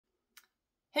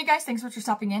Hey guys, thanks so much for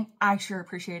stopping in. I sure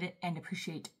appreciate it and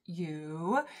appreciate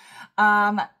you.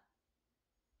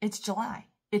 It's July.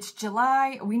 It's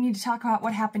July. We need to talk about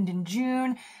what happened in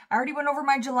June. I already went over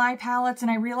my July palettes, and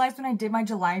I realized when I did my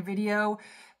July video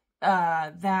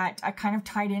that I kind of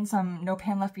tied in some No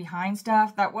Pan Left Behind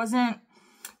stuff. That wasn't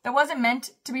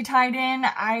meant to be tied in.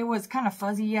 I was kind of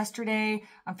fuzzy yesterday.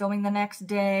 I'm filming the next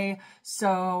day.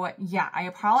 So yeah, I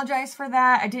apologize for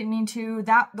that. I didn't mean to.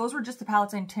 Those were just the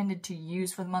palettes I intended to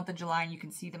use for the month of July, and you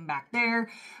can see them back there.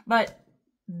 But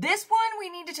this one, we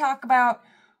need to talk about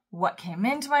what came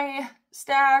into my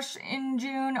stash in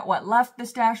June, what left the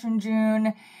stash in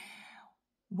June,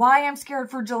 why I'm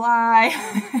scared for July,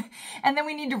 and then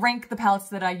we need to rank the palettes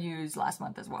that I used last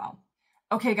month as well.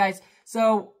 Okay guys,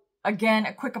 so again,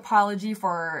 a quick apology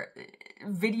for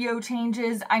video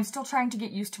changes. I'm still trying to get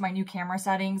used to my new camera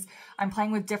settings. I'm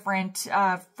playing with different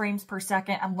frames per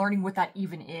second. I'm learning what that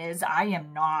even is. I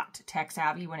am not tech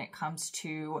savvy when it comes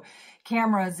to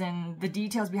cameras and the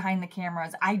details behind the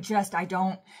cameras.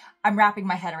 I'm wrapping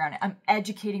my head around it. I'm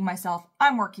educating myself.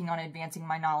 I'm working on advancing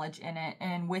my knowledge in it.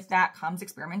 And with that comes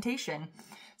experimentation.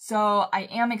 So I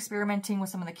am experimenting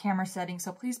with some of the camera settings.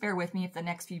 So please bear with me if the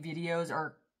next few videos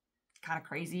are kind of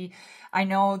crazy. I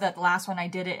know that the last one I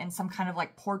did it in some kind of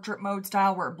like portrait mode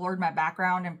style where it blurred my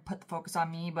background and put the focus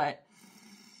on me, but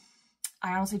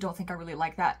I honestly don't think I really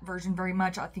like that version very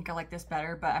much. I think I like this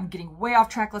better, but I'm getting way off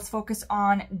track. Let's focus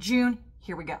on June.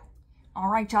 Here we go. All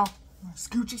right, y'all.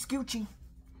 Scoochie.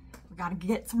 We gotta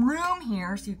get some room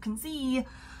here so you can see.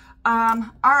 All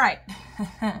right.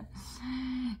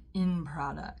 In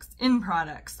products.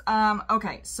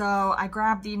 Okay, so I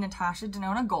grabbed the Natasha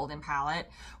Denona Golden palette.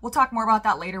 We'll talk more about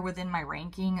that later within my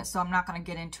ranking, so I'm not going to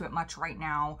get into it much right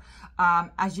now.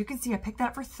 As you can see, I picked that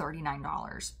up for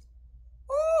 $39.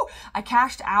 Ooh, I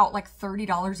cashed out like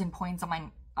 $30 in points on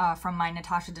my from my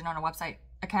Natasha Denona website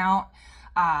account.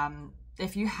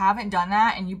 If you haven't done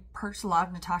that and you purchased a lot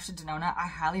of Natasha Denona, I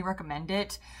highly recommend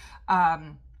it.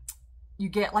 You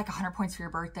get like 100 points for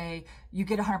your birthday. You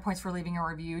get 100 points for leaving a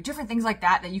review. Different things like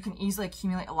that you can easily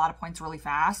accumulate a lot of points really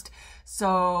fast.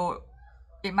 So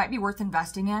it might be worth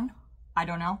investing in. I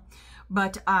don't know.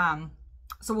 But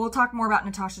so we'll talk more about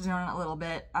Natasha Denona in a little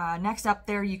bit. Next up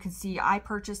there, you can see I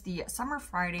purchased the Summer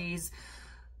Fridays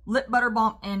Lip Butter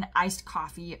Balm in Iced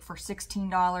Coffee for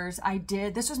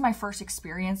 $16. This was my first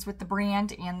experience with the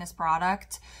brand and this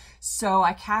product. So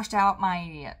I cashed out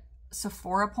my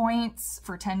Sephora points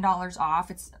for $10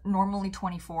 off. It's normally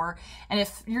 $24. And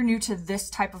if you're new to this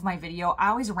type of my video, I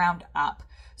always round up.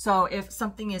 So if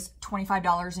something is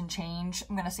 $25 and change,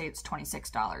 I'm going to say it's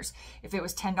 $26. If it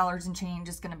was $10 and change,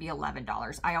 it's going to be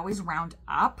 $11. I always round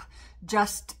up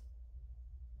just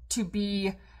to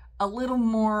be a little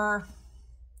more,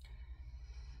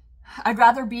 I'd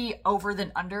rather be over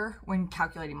than under when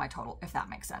calculating my total, if that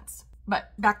makes sense.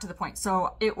 But back to the point.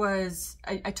 So it was,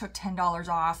 I took $10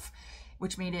 off,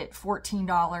 which made it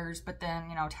 $14, but then,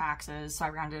 you know, taxes. So I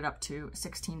rounded it up to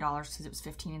 $16 because it was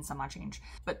 15 and some odd change.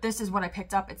 But this is what I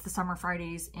picked up. It's the Summer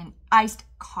Fridays in Iced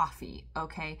Coffee.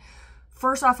 Okay.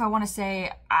 First off, I want to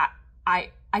say I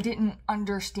didn't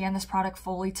understand this product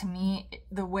fully. To me,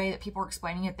 the way that people were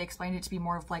explaining it, they explained it to be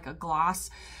more of like a gloss.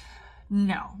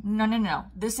 No.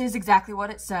 This is exactly what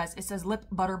it says. It says Lip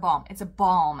Butter Balm. It's a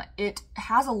balm. It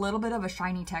has a little bit of a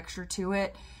shiny texture to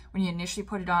it when you initially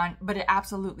put it on, but it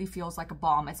absolutely feels like a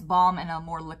balm. It's balm in a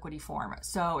more liquidy form.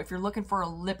 So if you're looking for a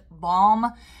lip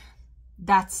balm,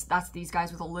 that's these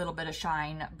guys with a little bit of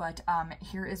shine. But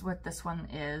here is what this one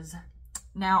is.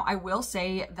 Now, I will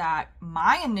say that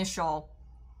my initial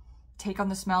take on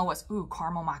the smell was, ooh,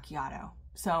 caramel macchiato.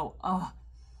 So,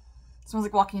 it smells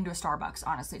like walking into a Starbucks,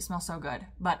 honestly. It smells so good.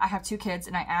 But I have two kids,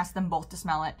 and I asked them both to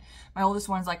smell it. My oldest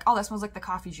one's like, oh, that smells like the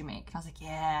coffees you make. And I was like,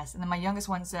 yes. And then my youngest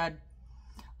one said,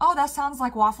 oh, that sounds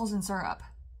like waffles and syrup.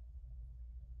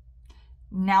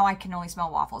 Now I can only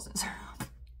smell waffles and syrup.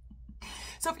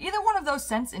 So if either one of those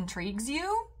scents intrigues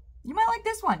you, you might like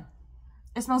this one.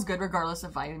 It smells good regardless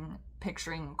if I'm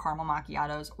picturing caramel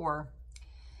macchiatos or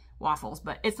waffles.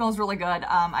 But it smells really good.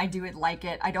 I do like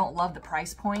it. I don't love the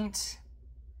price point.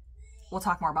 We'll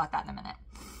talk more about that in a minute.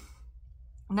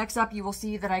 Next up, you will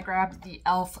see that I grabbed the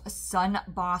e.l.f. Sun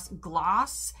Boss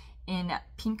Gloss in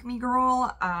Pink Me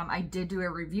Girl. I did do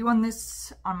a review on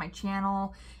this on my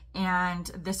channel, and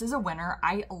this is a winner.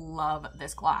 I love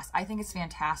this gloss. I think it's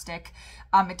fantastic.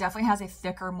 It definitely has a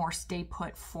thicker, more stay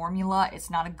put formula. It's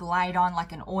not a glide on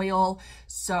like an oil.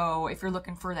 So if you're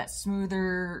looking for that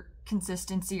smoother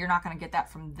consistency, you're not going to get that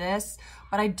from this.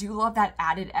 But I do love that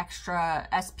added extra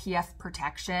SPF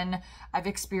protection. I've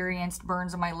experienced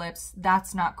burns on my lips.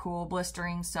 That's not cool,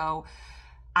 blistering. So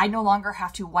I no longer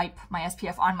have to wipe my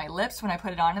SPF on my lips when I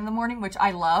put it on in the morning, which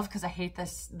I love because I hate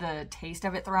the taste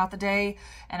of it throughout the day.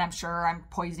 And I'm sure I'm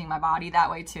poisoning my body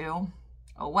that way too.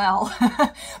 Oh well.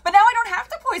 But now I don't have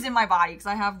to poison my body because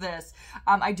I have this.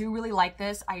 I do really like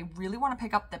this. I really want to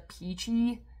pick up the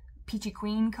Peachy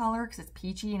Queen color because it's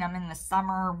peachy and I'm in the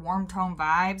summer warm tone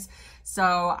vibes.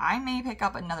 So I may pick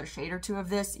up another shade or two of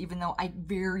this, even though I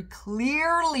very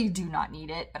clearly do not need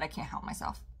it, but I can't help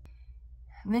myself.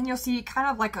 And then you'll see kind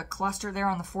of like a cluster there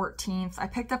on the 14th. I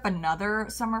picked up another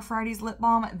Summer Fridays lip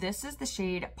balm. This is the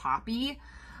shade Poppy.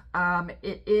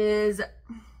 It is,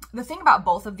 the thing about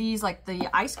both of these, like the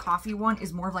iced coffee one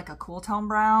is more of like a cool tone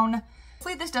brown.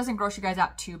 Hopefully this doesn't gross you guys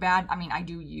out too bad. I mean, I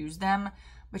do use them,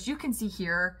 but you can see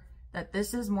here that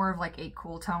this is more of like a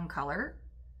cool tone color.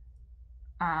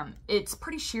 It's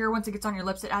pretty sheer once it gets on your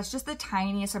lips. It has just the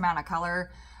tiniest amount of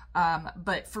color.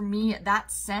 But for me,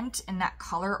 that scent and that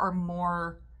color are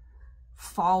more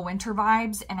fall winter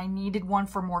vibes, and I needed one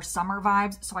for more summer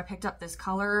vibes. So I picked up this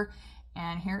color,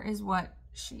 and here is what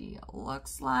she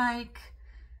looks like.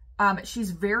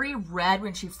 She's very red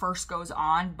when she first goes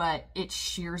on, but it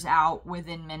shears out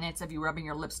within minutes of you rubbing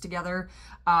your lips together.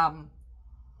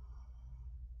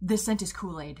 This scent is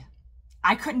Kool-Aid.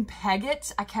 I couldn't peg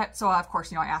it. So of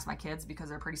course, you know, I asked my kids because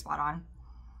they're pretty spot on.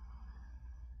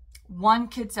 One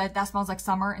kid said, that smells like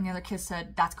summer, and the other kid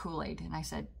said, that's Kool-Aid. And I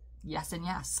said, yes and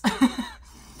yes.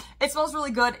 It smells really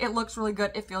good. It looks really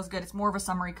good. It feels good. It's more of a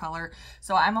summery color.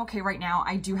 So I'm okay right now.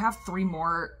 I do have 3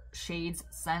 more shades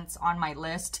scents on my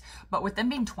list, but with them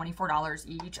being $24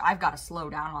 each, I've got to slow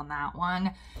down on that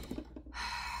one.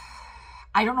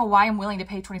 I don't know why I'm willing to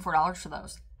pay $24 for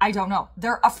those. I don't know.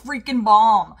 They're a freaking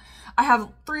balm. I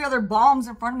have 3 other balms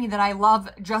in front of me that I love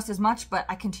just as much, but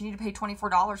I continue to pay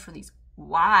 $24 for these.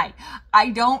 Why?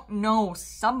 I don't know.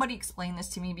 Somebody explain this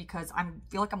to me because I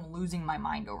feel like I'm losing my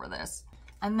mind over this.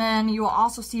 And then you will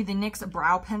also see the NYX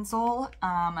brow pencil,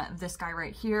 this guy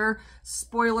right here.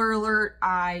 Spoiler alert,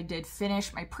 I did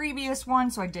finish my previous one,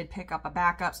 so I did pick up a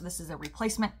backup, so this is a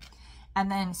replacement. And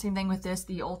then same thing with this,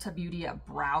 the Ulta Beauty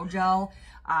Brow Gel.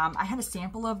 I had a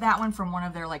sample of that one from one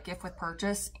of their like gift with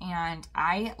purchase, and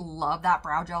I love that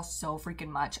brow gel so freaking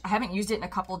much. I haven't used it in a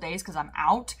couple of days because I'm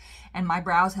out and my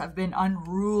brows have been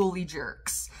unruly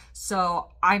jerks. So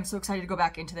I'm so excited to go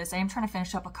back into this. I am trying to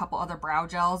finish up a couple other brow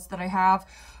gels that I have,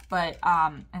 but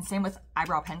and same with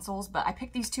eyebrow pencils. But I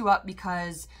picked these 2 up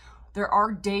because there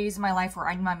are days in my life where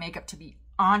I need my makeup to be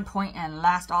on point and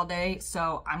last all day,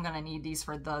 so I'm gonna need these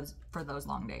for those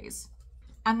long days.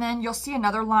 And then you'll see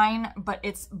another line, but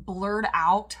it's blurred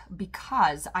out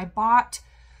because I bought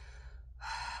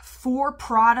 4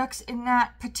 products in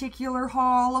that particular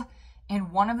haul,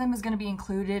 and one of them is going to be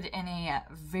included in a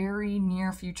very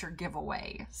near future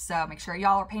giveaway. So make sure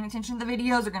y'all are paying attention to the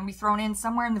videos. They're going to be thrown in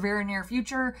somewhere in the very near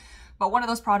future, but one of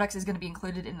those products is going to be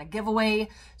included in the giveaway.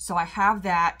 So I have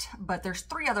that, but there's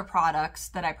 3 other products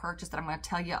that I purchased that I'm going to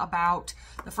tell you about.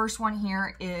 The first one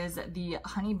here is the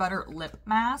Honey Butter Lip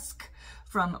Mask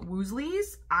from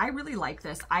Woolzies. I really like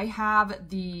this. I have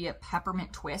the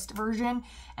peppermint twist version,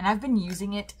 and I've been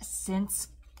using it since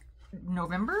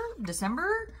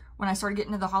December, when I started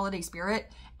getting into the holiday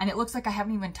spirit, and it looks like I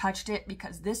haven't even touched it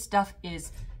because this stuff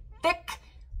is thick.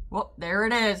 Well, there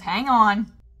it is. Hang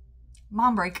on.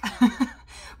 Mom break.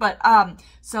 But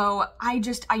so I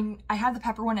have the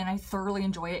pepper one and I thoroughly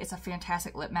enjoy it. It's a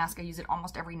fantastic lip mask. I use it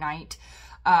almost every night.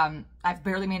 I've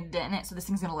barely made a dent in it, so this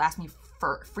thing's gonna last me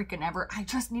for freaking ever. I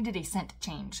just needed a scent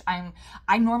change.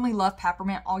 I normally love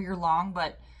peppermint all year long,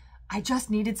 but I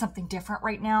just needed something different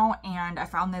right now, and I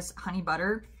found this honey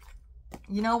butter.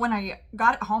 You know, when I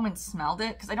got it home and smelled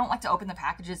it, because I don't like to open the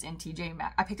packages in TJ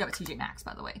Maxx. I picked it up at TJ Maxx,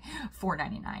 by the way,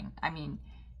 $4.99. I mean,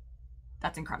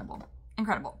 that's incredible.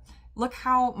 Incredible. Look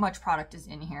how much product is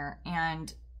in here,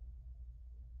 and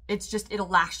it's just, it'll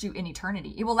last you in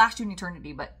eternity. It will last you in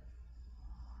eternity, but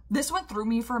this went through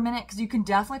me for a minute because you can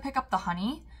definitely pick up the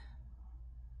honey,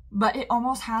 but it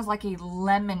almost has like a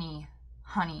lemony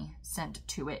honey scent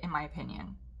to it, in my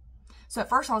opinion. So at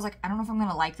first I was like, I don't know if I'm going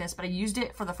to like this, but I used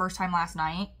it for the first time last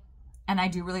night and I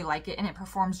do really like it, and it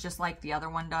performs just like the other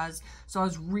one does. So I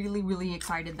was really, really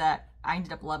excited that I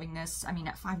ended up loving this. I mean,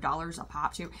 at $5 a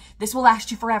pop too. This will last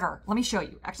you forever. Let me show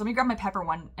you. Actually, let me grab my pepper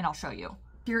one and I'll show you.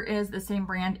 Here is the same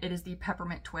brand. It is the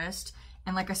Peppermint Twist.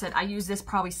 And like I said, I use this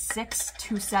probably 6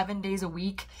 to 7 days a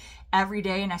week every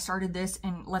day. And I started this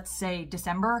in, let's say,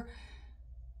 December.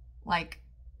 Like,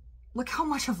 look how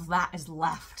much of that is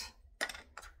left.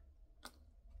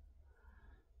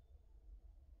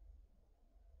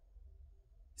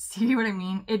 See what I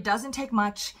mean? It doesn't take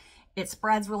much. It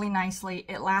spreads really nicely.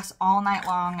 It lasts all night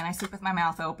long, and I sleep with my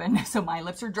mouth open, so my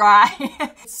lips are dry.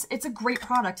 It's a great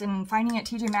product, and finding it at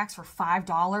TJ Maxx for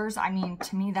 $5, I mean,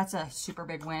 to me, that's a super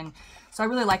big win. So I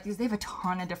really like these. They have a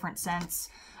ton of different scents.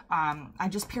 I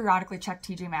just periodically check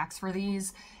TJ Maxx for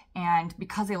these, and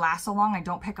because they last so long, I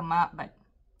don't pick them up, but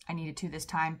I needed to this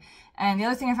time. And the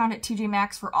other thing I found at TJ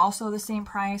Maxx for also the same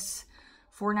price,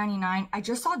 $4.99. I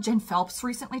just saw Jen Phelps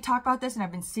recently talk about this, and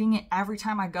I've been seeing it every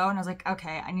time I go, and I was like,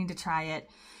 okay, I need to try it.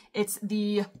 It's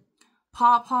the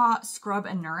PawPaw Scrub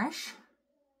and Nourish.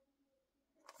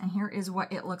 And here is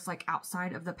what it looks like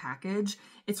outside of the package.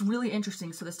 It's really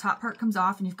interesting. So this top part comes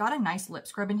off, and you've got a nice lip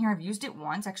scrub in here. I've used it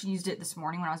once. Actually used it this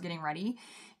morning when I was getting ready.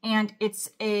 And it's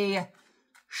a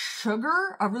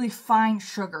sugar, a really fine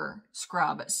sugar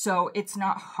scrub. So it's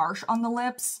not harsh on the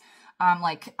lips.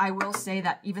 Like, I will say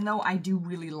that even though I do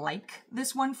really like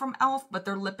this one from e.l.f., but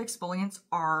their lip exfoliants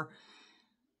are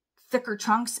thicker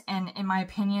chunks, and in my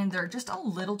opinion, they're just a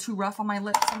little too rough on my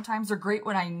lips sometimes. They're great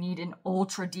when I need an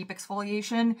ultra deep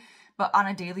exfoliation, but on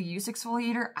a daily use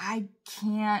exfoliator, I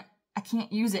can't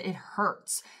use it. It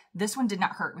hurts. This one did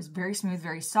not hurt. It was very smooth,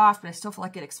 very soft, but I still feel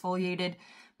like it exfoliated.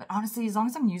 But honestly, as long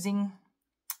as I'm using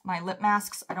my lip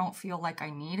masks, I don't feel like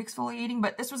I need exfoliating,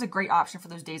 but this was a great option for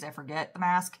those days I forget the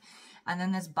mask. And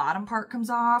then this bottom part comes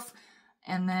off,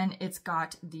 and then it's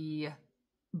got the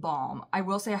balm. I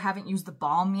will say I haven't used the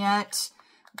balm yet,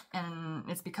 and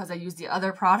it's because I used the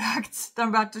other products that I'm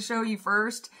about to show you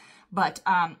first. But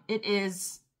it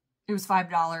was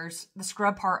 $5. The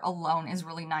scrub part alone is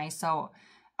really nice, so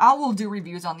I will do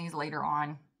reviews on these later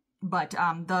on. But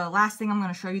the last thing I'm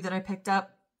going to show you that I picked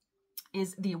up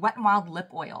is the Wet n Wild lip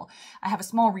oil. I have a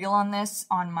small reel on this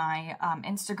on my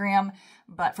Instagram,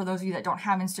 but for those of you that don't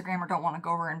have Instagram or don't want to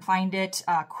go over and find it,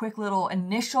 a quick little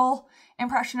initial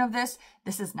impression of this.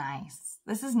 This is nice.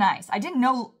 This is nice. I didn't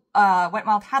know Wet n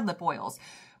Wild had lip oils.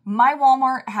 My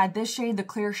Walmart had this shade, the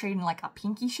clear shade, and like a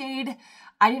pinky shade.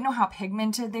 I didn't know how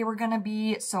pigmented they were going to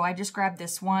be, so I just grabbed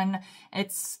this one.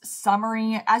 It's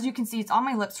summery. As you can see, it's on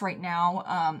my lips right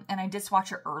now, and I did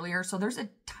swatch it earlier, so there's a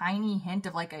tiny hint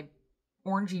of like a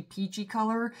orangey peachy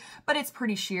color, but it's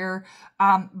pretty sheer,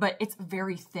 but it's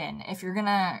very thin. If you're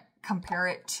gonna compare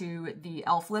it to the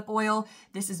e.l.f. lip oil,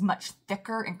 this is much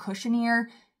thicker and cushionier.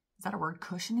 Is that a word?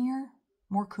 Cushionier?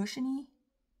 More cushiony?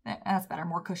 That's better,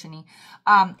 more cushiony.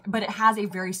 But it has a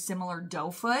very similar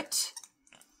doe foot.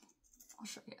 I'll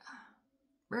show you.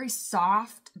 Very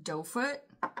soft doe foot.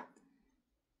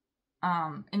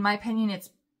 In my opinion,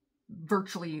 it's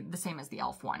virtually the same as the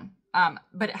e.l.f. one.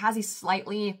 But it has a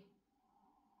slightly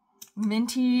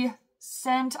minty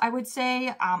scent, I would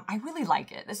say. I really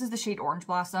like it. This is the shade Orange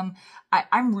Blossom.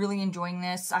 I'm really enjoying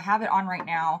this. I have it on right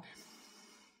now.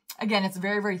 Again, it's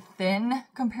very, very thin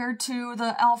compared to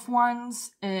the e.l.f.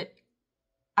 ones. I've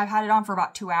had it on for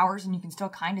about 2 hours, and you can still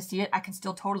kind of see it. I can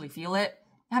still totally feel it.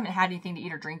 I haven't had anything to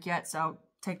eat or drink yet, so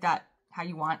take that how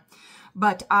you want.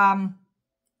 But, and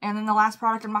then the last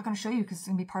product I'm not going to show you because it's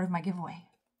going to be part of my giveaway.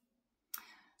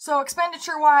 So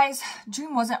expenditure-wise,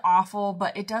 June wasn't awful,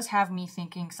 but it does have me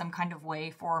thinking some kind of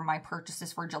way for my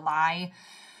purchases for July.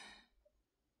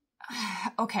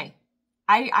 Okay,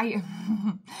 I've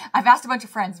asked a bunch of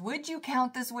friends, would you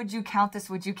count this? Would you count this?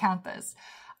 Would you count this?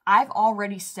 I've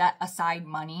already set aside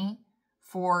money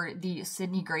for the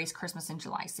Sydney Grace Christmas in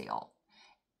July sale.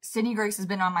 Sydney Grace has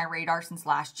been on my radar since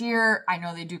last year. I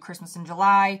know they do Christmas in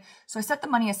July, so I set the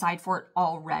money aside for it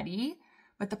already.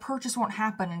 But the purchase won't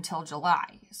happen until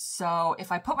July. So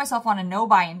if I put myself on a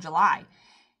no-buy in July,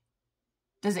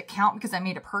 does it count because I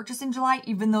made a purchase in July,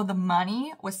 even though the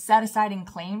money was set aside and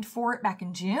claimed for it back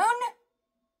in June?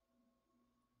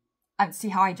 See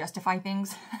how I justify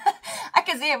things? I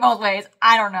can see it both ways.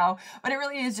 I don't know. But it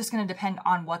really is just going to depend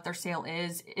on what their sale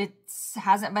is. It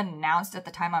hasn't been announced at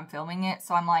the time I'm filming it.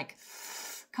 So I'm like,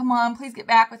 come on, please get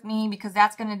back with me, because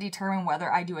that's going to determine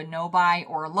whether I do a no-buy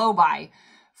or a low-buy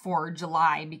for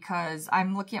July, because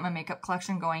I'm looking at my makeup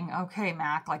collection going, okay,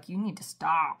 Mac, like, you need to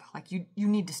stop. Like, you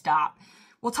need to stop.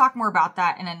 We'll talk more about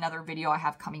that in another video I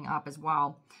have coming up as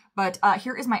well. But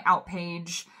here is my out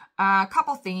page. A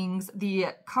couple things. The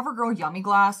CoverGirl Yummy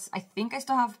Gloss, I think I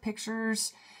still have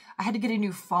pictures. I had to get a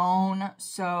new phone,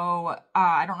 so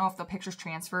I don't know if the pictures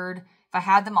transferred. If I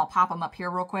had them, I'll pop them up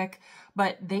here real quick.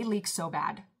 But they leak so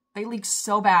bad. They leak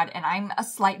so bad, and I'm a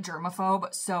slight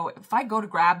germaphobe, so if I go to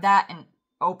grab that and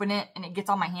open it and it gets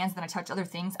on my hands, then I touch other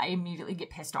things, I immediately get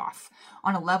pissed off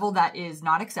on a level that is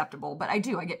not acceptable. But I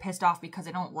get pissed off because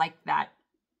I don't like that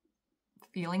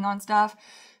feeling on stuff.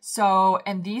 So,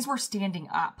 and these were standing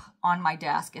up on my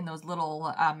desk in those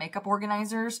little makeup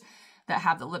organizers that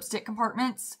have the lipstick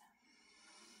compartments.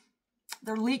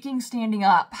 they're leaking standing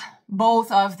up,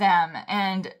 both of them.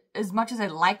 And as much as I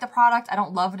like the product, I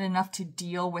don't love it enough to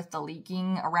deal with the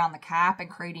leaking around the cap and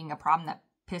creating a problem that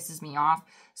pisses me off.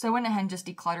 So I went ahead and just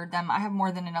decluttered them. I have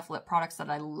more than enough lip products that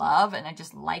I love, and I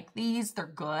just like these. They're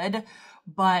good,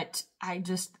 but I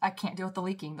can't deal with the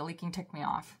leaking. The leaking ticked me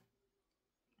off.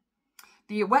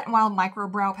 The Wet n Wild Micro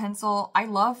Brow Pencil, I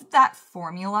love that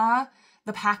formula.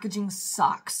 The packaging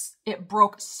sucks. It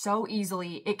broke so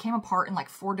easily. It came apart in like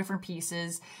 4 different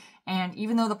pieces. And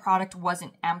even though the product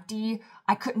wasn't empty,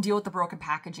 I couldn't deal with the broken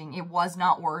packaging. It was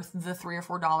not worth the $3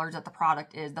 or $4 that the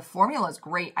product is. The formula is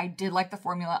great. I did like the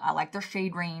formula. I like their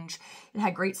shade range. It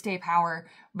had great stay power,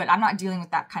 but I'm not dealing with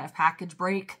that kind of package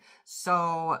break.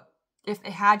 So if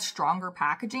it had stronger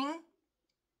packaging,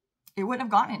 it wouldn't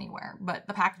have gone anywhere. But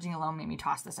the packaging alone made me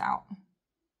toss this out.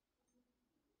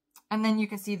 And then you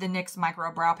can see the NYX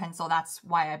Micro Brow Pencil. That's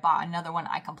why I bought another one.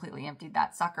 I completely emptied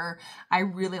that sucker. I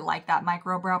really like that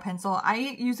Micro Brow Pencil.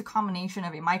 I use a combination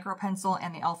of a micro pencil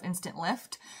and the e.l.f. Instant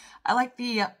Lift. I like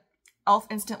the e.l.f.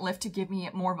 Instant Lift to give me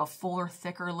more of a fuller,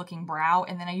 thicker looking brow.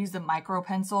 And then I use the micro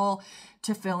pencil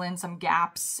to fill in some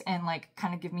gaps and like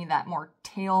kind of give me that more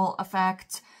tail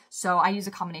effect. So I use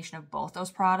a combination of both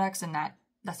those products, and that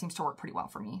seems to work pretty well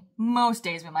for me most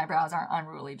days when my brows aren't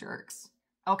unruly jerks.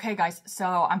 Okay guys,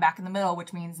 so I'm back in the middle,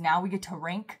 which means now we get to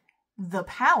rank the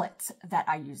palettes that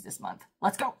I used this month.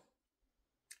 Let's go.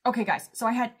 Okay guys, so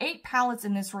I had 8 palettes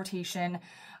in this rotation.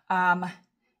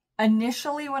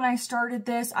 Initially when I started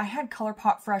this, I had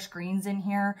ColourPop Fresh Greens in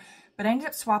here, but I ended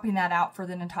up swapping that out for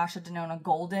the Natasha Denona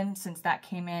Golden since that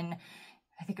came in,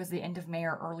 I think it was the end of May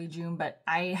or early June, but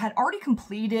I had already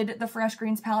completed the Fresh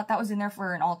Greens palette. That was in there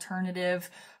for an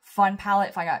alternative fun palette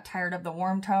if I got tired of the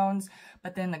warm tones.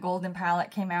 But then the Golden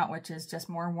palette came out, which is just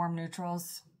more warm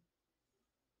neutrals.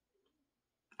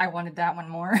 I wanted that one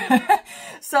more.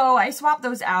 So I swapped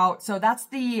those out. So that's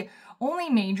the only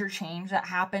major change that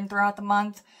happened throughout the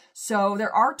month. So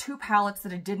there are 2 palettes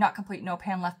that I did not complete No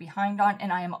Pan Left Behind on,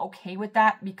 and I am okay with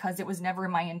that because it was never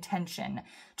my intention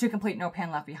to complete No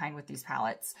Pan Left Behind with these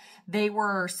palettes. They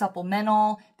were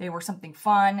supplemental, they were something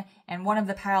fun, and one of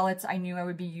the palettes I knew I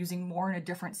would be using more in a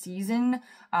different season.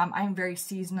 I'm very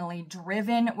seasonally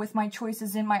driven with my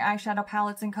choices in my eyeshadow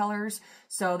palettes and colors,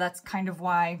 so that's kind of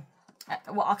why.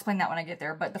 Well, I'll explain that when I get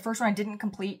there. But the first one I didn't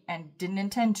complete and didn't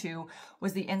intend to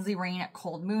was the Inslee Rain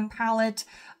Cold Moon palette.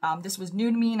 This was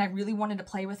new to me and I really wanted to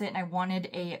play with it, and I wanted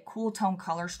a cool tone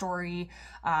color story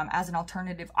as an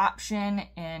alternative option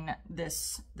in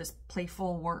this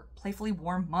playfully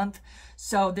warm month.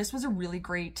 So this was a really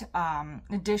great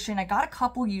addition. I got a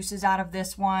couple uses out of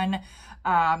this one.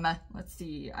 Let's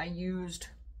see. I used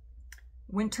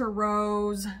Winter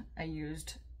Rose. I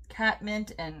used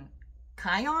Catmint and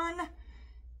Kion,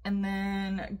 and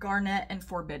then Garnet and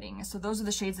Forbidding. So those are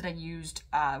the shades that I used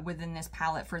within this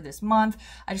palette for this month.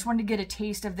 I just wanted to get a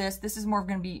taste of this. This is more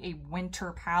going to be a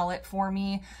winter palette for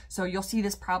me. So you'll see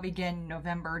this probably again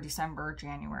November, December,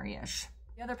 January-ish.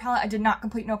 The other palette I did not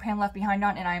complete No Pan Left Behind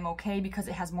on, and I'm okay because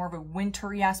it has more of a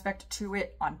wintry aspect to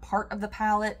it on part of the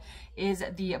palette, is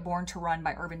the Born to Run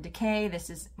by Urban Decay. This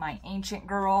is my ancient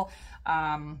girl.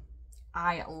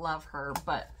 I love her,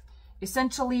 but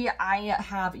essentially, I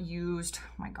have used,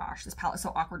 oh my gosh, this palette is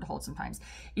so awkward to hold sometimes.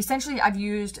 Essentially, I've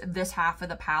used this half of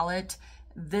the palette.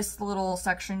 This little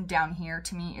section down here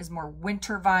to me is more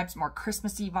winter vibes, more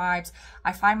Christmassy vibes.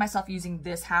 I find myself using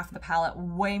this half of the palette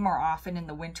way more often in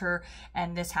the winter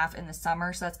and this half in the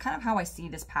summer. So that's kind of how I see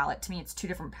this palette. To me, it's 2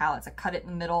 different palettes. I cut it in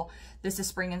the middle. This is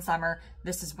spring and summer.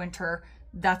 This is winter.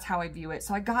 That's how I view it.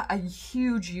 So I got a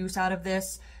huge use out of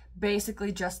this.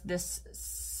 Basically just this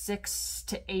 6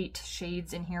 to 8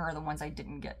 shades in here are the ones I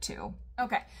didn't get to.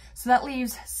 Okay, so that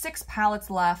leaves 6 palettes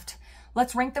left.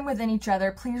 Let's rank them within each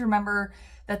other. Please remember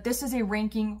that this is a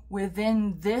ranking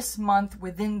within this month,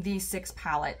 within these 6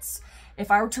 palettes. If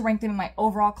I were to rank them in my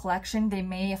overall collection, they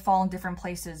may fall in different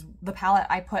places. The palette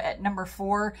I put at number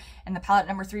 4 and the palette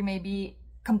number 3 may be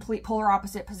complete polar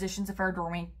opposite positions if I were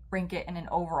to rank it in an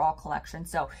overall collection.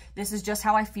 So this is just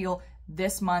how I feel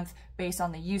this month based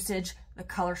on the usage, the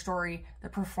color story, the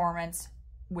performance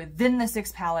within the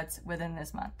 6 palettes within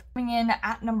this month. Coming in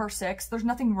at number 6, there's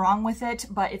nothing wrong with it,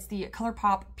 but it's the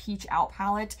ColourPop Peach Out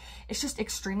palette. It's just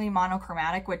extremely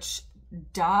monochromatic, which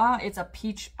duh, it's a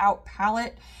peach out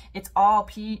palette. It's all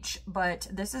peach, but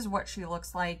this is what she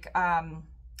looks like.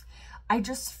 I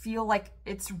just feel like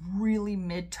it's really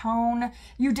mid-tone.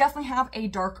 You definitely have a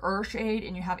darker shade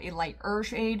and you have a lighter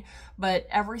shade, but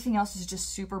everything else is just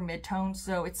super mid-tone,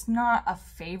 so it's not a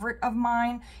favorite of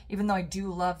mine, even though I do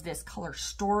love this color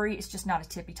story. It's just not a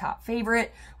tippy-top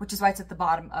favorite, which is why it's at the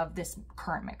bottom of this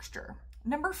current mixture.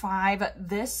 Number 5,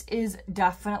 this is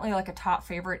definitely like a top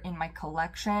favorite in my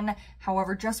collection.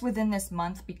 However, just within this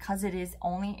month, because it is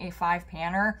only a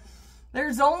 5-panner,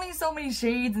 there's only so many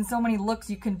shades and so many looks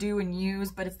you can do and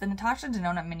use, but it's the Natasha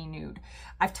Denona Mini Nude.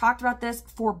 I've talked about this.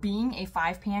 For being a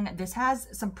 5-pan, this has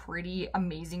some pretty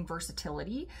amazing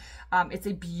versatility. It's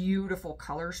a beautiful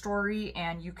color story,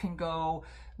 and you can go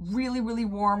really, really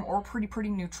warm or pretty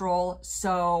neutral.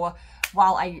 So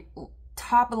while I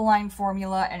top of the line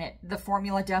formula, and the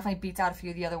formula definitely beats out a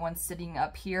few of the other ones sitting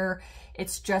up here,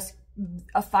 it's just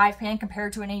a 5-pan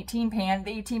compared to an 18-pan.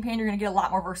 The 18-pan you're going to get a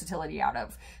lot more versatility out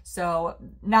of. So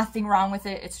nothing wrong with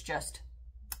it. It's just,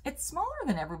 it's smaller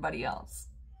than everybody else.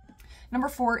 Number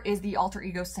 4 is the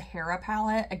AlterEgo Sahara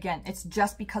palette. Again, it's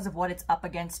just because of what it's up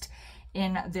against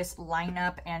in this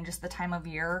lineup and just the time of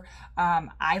year.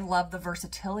 I love the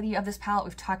versatility of this palette.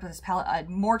 We've talked about this palette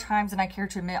more times than I care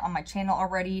to admit on my channel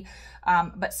already.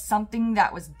 But something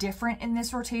that was different in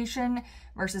this rotation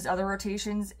versus other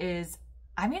rotations is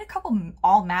I made a couple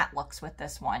all matte looks with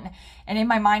this one. And in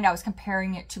my mind, I was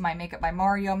comparing it to my Makeup by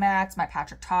Mario mattes, my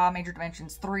Patrick Ta Major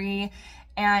Dimensions 3.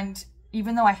 And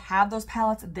even though I have those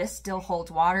palettes, this still holds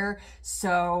water.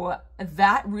 So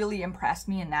that really impressed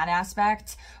me in that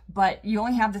aspect. But you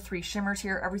only have the 3 shimmers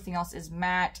here. Everything else is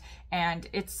matte. And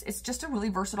it's just a really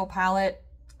versatile palette.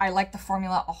 I like the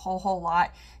formula a whole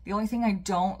lot. The only thing I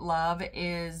don't love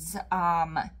is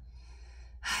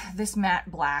this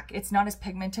matte black. It's not as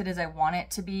pigmented as I want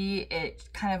it to be. It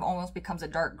kind of almost becomes a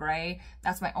dark gray.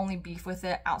 That's my only beef with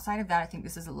it. Outside of that, I think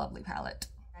this is a lovely palette.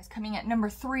 Coming at number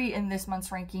 3 in this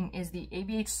month's ranking is the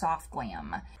ABH Soft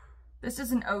Glam. This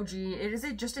is an OG. It is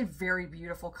just a very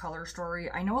beautiful color story.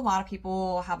 I know a lot of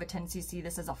people have a tendency to see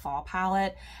this as a fall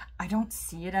palette. I don't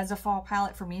see it as a fall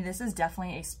palette. For me, this is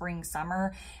definitely a spring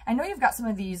summer. I know you've got some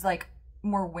of these like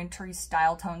more wintry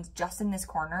style tones just in this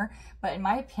corner, but in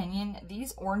my opinion,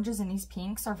 these oranges and these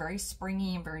pinks are very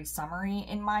springy and very summery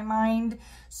in my mind.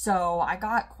 So I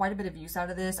got quite a bit of use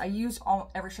out of this. I used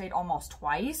every shade almost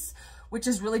twice, which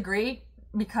is really great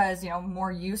because, you know,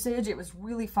 more usage. It was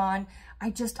really fun.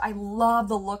 I love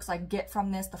the looks I get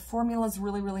from this. The formula is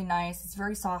really nice. It's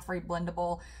very soft, very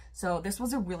blendable. So this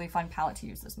was a really fun palette to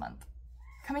use this month.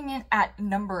 Coming in at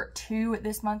number 2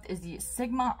 this month is the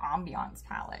Sigma Ambiance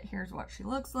palette. Here's what she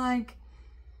looks like.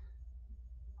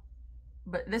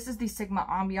 But this is the Sigma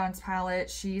Ambiance palette.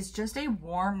 She's just a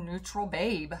warm, neutral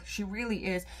babe. She really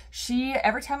is.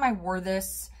 Every time I wore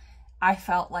this, I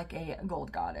felt like a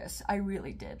gold goddess. I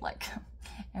really did. Like,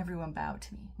 everyone bowed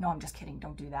to me. No, I'm just kidding.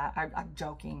 Don't do that. I'm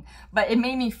joking. But it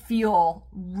made me feel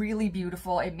really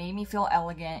beautiful. It made me feel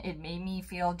elegant. It made me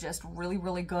feel just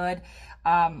really good.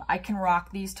 I can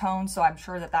rock these tones, so I'm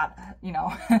sure that you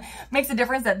know, makes a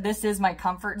difference that this is my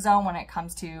comfort zone when it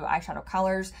comes to eyeshadow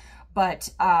colors. But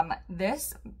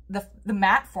the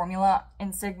matte formula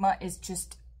in Sigma is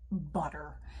just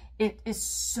butter. It is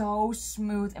so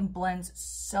smooth and blends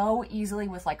so easily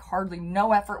with like hardly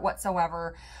no effort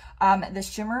whatsoever. The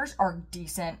shimmers are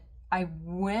decent. I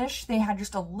wish they had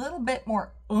just a little bit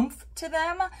more oomph to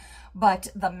them, but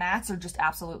the mattes are just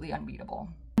absolutely unbeatable.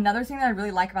 Another thing that I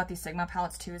really like about these Sigma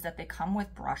palettes too is that they come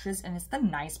with brushes, and it's the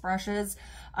nice brushes.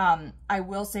 I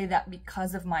will say that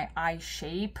because of my eye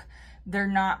shape, they're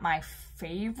not my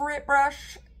favorite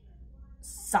brush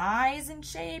size and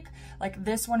shape. Like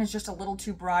this one is just a little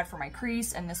too broad for my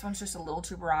crease, and this one's just a little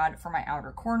too broad for my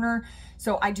outer corner.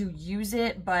 So I do use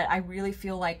it, but I really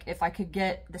feel like if I could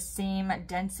get the same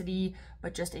density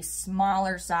but just a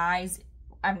smaller size,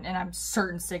 and I'm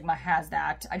certain Sigma has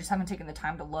that, I just haven't taken the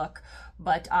time to look,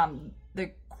 but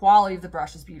the quality of the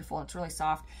brush is beautiful. It's really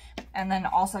soft. And then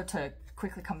also, to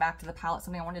quickly come back to the palette,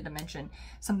 something I wanted to mention,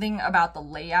 something about the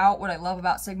layout. What I love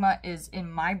about Sigma is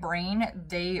in my brain,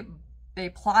 they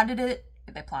plotted it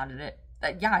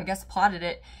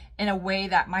in a way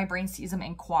that my brain sees them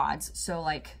in quads. So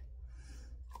like,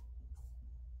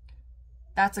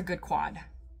 that's a good quad.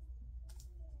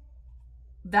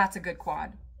 That's a good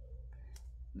quad.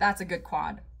 That's a good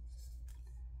quad.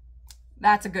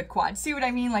 That's a good quad. See what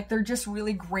I mean? Like, they're just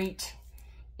really great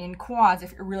in quads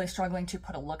if you're really struggling to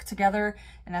put a look together.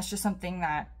 And that's just something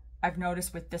that I've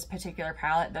noticed with this particular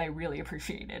palette that I really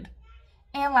appreciated.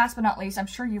 And last but not least, I'm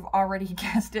sure you've already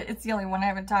guessed it, it's the only one I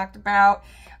haven't talked about.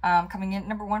 Coming in at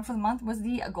number 1 for the month was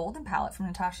the Golden palette from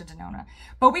Natasha Denona.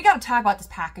 But we got to talk about this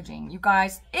packaging. You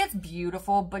guys, it's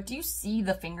beautiful, but do you see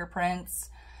the fingerprints?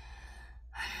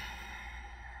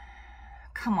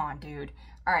 Come on, dude.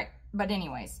 All right, but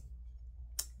anyways,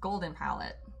 Golden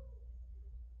palette.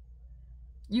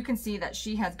 You can see that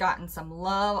she has gotten some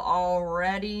love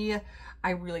already.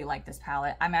 I really like this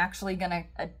palette. I'm actually gonna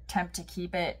attempt to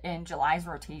keep it in July's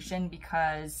rotation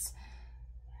because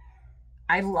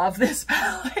I love this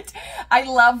palette. I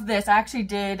love this. I actually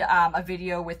did a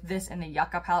video with this in the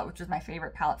Yucca palette, which was my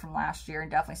favorite palette from last year and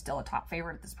definitely still a top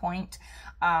favorite at this point.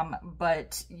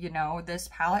 But, you know, this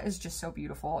palette is just so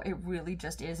beautiful. It really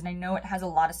just is. And I know it has a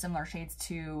lot of similar shades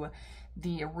to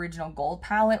the original gold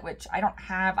palette, which I don't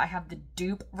have. I have the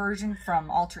dupe version from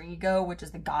AlterEgo, which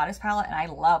is the Goddess palette, and I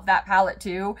love that palette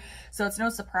too. So it's no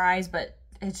surprise, but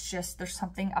it's just, there's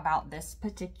something about this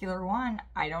particular one.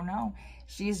 I don't know.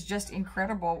 She's just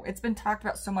incredible. It's been talked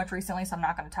about so much recently, so I'm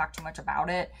not going to talk too much about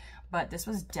it, but this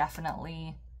was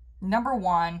definitely number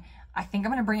one. I think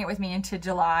I'm going to bring it with me into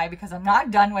July because I'm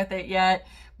not done with it yet,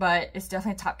 but it's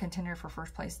definitely a top contender for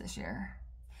first place this year.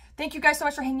 Thank you guys so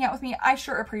much for hanging out with me. I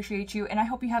sure appreciate you, and I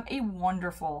hope you have a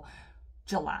wonderful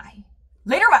July.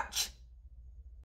 Later much!